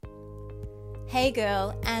Hey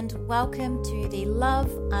girl, and welcome to the Love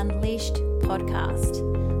Unleashed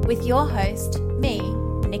podcast with your host, me,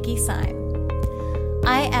 Nikki Syme.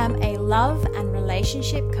 I am a love and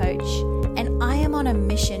relationship coach, and I am on a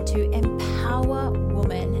mission to empower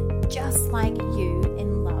women just like you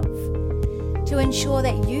in love, to ensure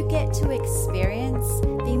that you get to experience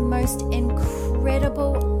the most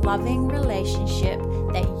incredible loving relationship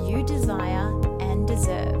that you desire and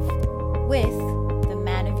deserve with the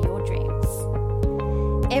man of your dreams.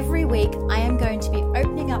 Every week, I am going to be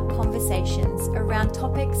opening up conversations around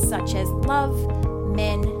topics such as love,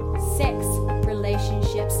 men, sex,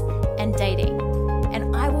 relationships, and dating.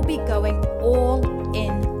 And I will be going all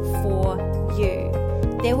in for you.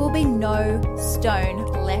 There will be no stone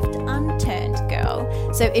left unturned,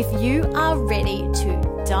 girl. So if you are ready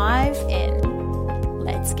to dive in,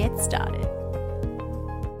 let's get started.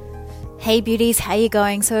 Hey beauties, how you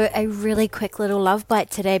going? So a really quick little love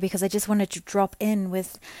bite today because I just wanted to drop in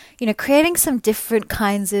with, creating some different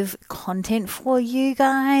kinds of content for you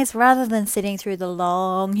guys rather than sitting through the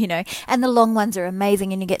long, and the long ones are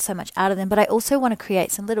amazing and you get so much out of them. But I also want to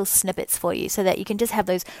create some little snippets for you so that you can just have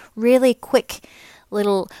those really quick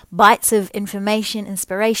little bites of information,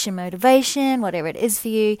 inspiration, motivation, whatever it is for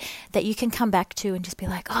you that you can come back to and just be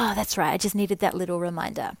like, oh, that's right. I just needed that little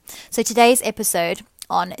reminder. So today's episode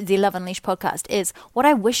on the Love Unleashed podcast is what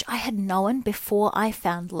I wish I had known before I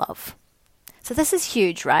found love. So this is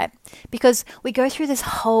huge, right? Because we go through this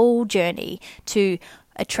whole journey to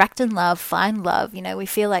attract and love, find love. We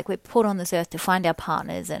feel like we're put on this earth to find our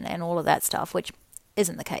partners and all of that stuff, which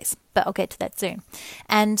isn't the case, but I'll get to that soon.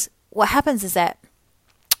 And what happens is that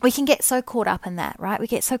we can get so caught up in that, right? We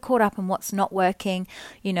get so caught up in what's not working,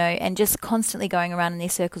 and just constantly going around in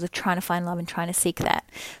these circles of trying to find love and trying to seek that.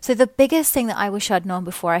 So the biggest thing that I wish I'd known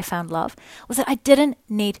before I found love was that I didn't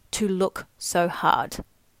need to look so hard.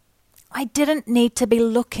 I didn't need to be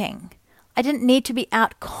looking. I didn't need to be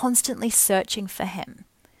out constantly searching for him,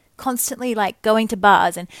 constantly going to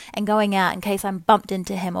bars and going out in case I'm bumped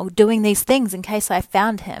into him, or doing these things in case I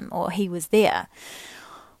found him or he was there.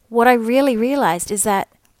 What I really realized is that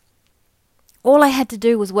all I had to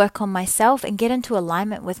do was work on myself and get into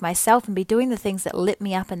alignment with myself and be doing the things that lit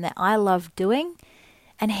me up and that I love doing,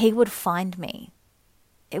 and he would find me.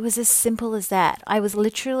 It was as simple as that. I was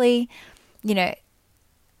literally,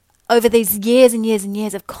 over these years and years and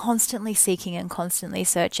years of constantly seeking and constantly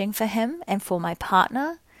searching for him and for my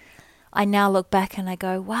partner, I now look back and I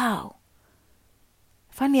go, wow,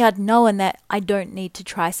 if only I'd known that I don't need to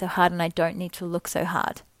try so hard and I don't need to look so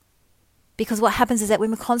hard. Because what happens is that when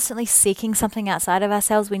we're constantly seeking something outside of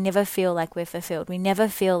ourselves, we never feel like we're fulfilled. We never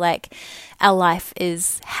feel like our life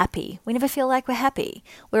is happy. We never feel like we're happy.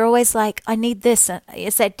 We're always like, I need this.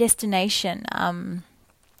 It's that destination.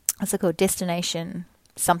 What's it called? Destination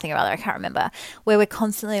something or other. I can't remember. Where we're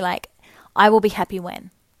constantly like, I will be happy when.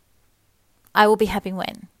 I will be happy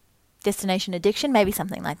when. Destination addiction, maybe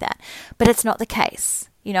something like that. But it's not the case.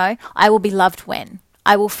 I will be loved when.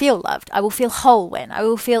 I will feel loved. I will feel whole when. I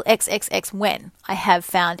will feel XXX when I have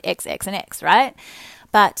found XX and X, right?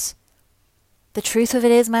 But the truth of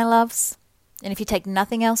it is, my loves, and if you take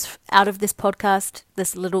nothing else out of this podcast,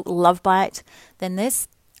 this little love bite, then it's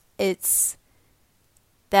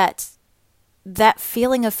that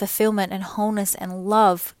feeling of fulfillment and wholeness and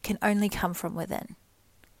love can only come from within.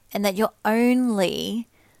 And that your only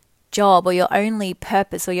job or your only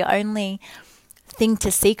purpose or your only thing to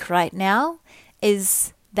seek right now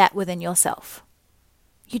is that within yourself.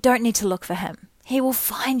 You don't need to look for him. He will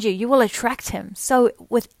find you. You will attract him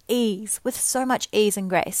with ease, with so much ease and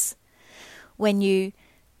grace. When you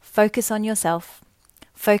focus on yourself,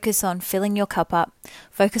 focus on filling your cup up,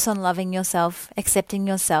 focus on loving yourself, accepting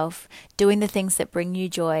yourself, doing the things that bring you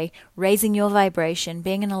joy, raising your vibration,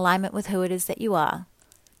 being in alignment with who it is that you are,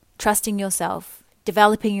 trusting yourself,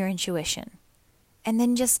 developing your intuition, and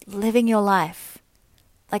then just living your life.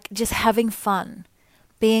 Just having fun,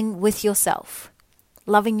 being with yourself,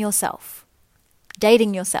 loving yourself,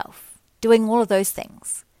 dating yourself, doing all of those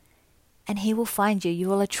things. And he will find you. You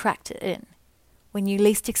will attract it in. When you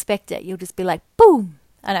least expect it, you'll just be like, boom.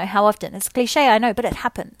 I know, how often? It's cliche, I know, but it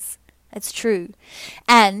happens. It's true.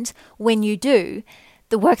 And when you do,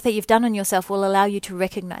 the work that you've done on yourself will allow you to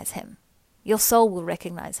recognize him. Your soul will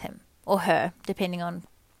recognize him or her, depending on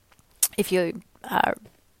if you are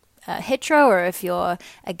hetero or if you're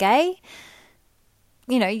a gay,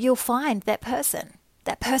 you'll find that person.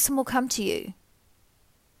 That person will come to you.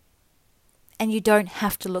 And you don't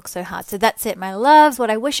have to look so hard. So that's it, my loves.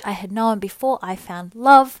 What I wish I had known before I found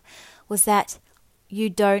love was that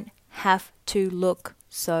you don't have to look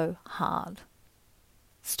so hard.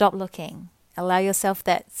 Stop looking. Allow yourself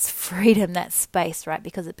that freedom, that space, right?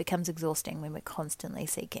 Because it becomes exhausting when we're constantly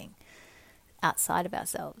seeking outside of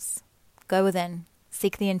ourselves. Go within.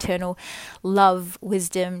 Seek the internal love,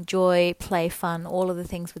 wisdom, joy, play, fun, all of the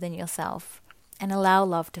things within yourself, and allow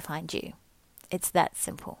love to find you. It's that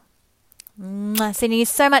simple. Sending you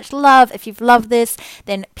so much love. If you've loved this,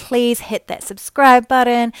 then please hit that subscribe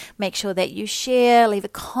button. Make sure that you share, leave a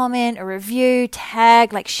comment, a review,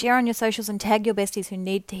 tag, share on your socials and tag your besties who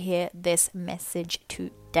need to hear this message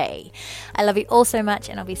today. I love you all so much,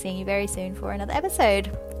 and I'll be seeing you very soon for another episode.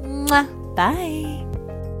 Bye.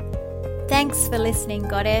 Thanks for listening,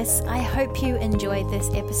 Goddess. I hope you enjoyed this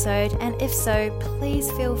episode, and if so, please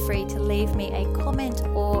feel free to leave me a comment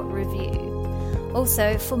or review.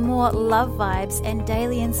 Also, for more love vibes and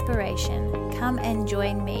daily inspiration, come and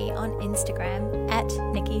join me on Instagram at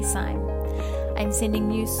Nikki Syme. I'm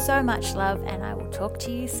sending you so much love, and I will talk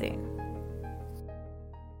to you soon.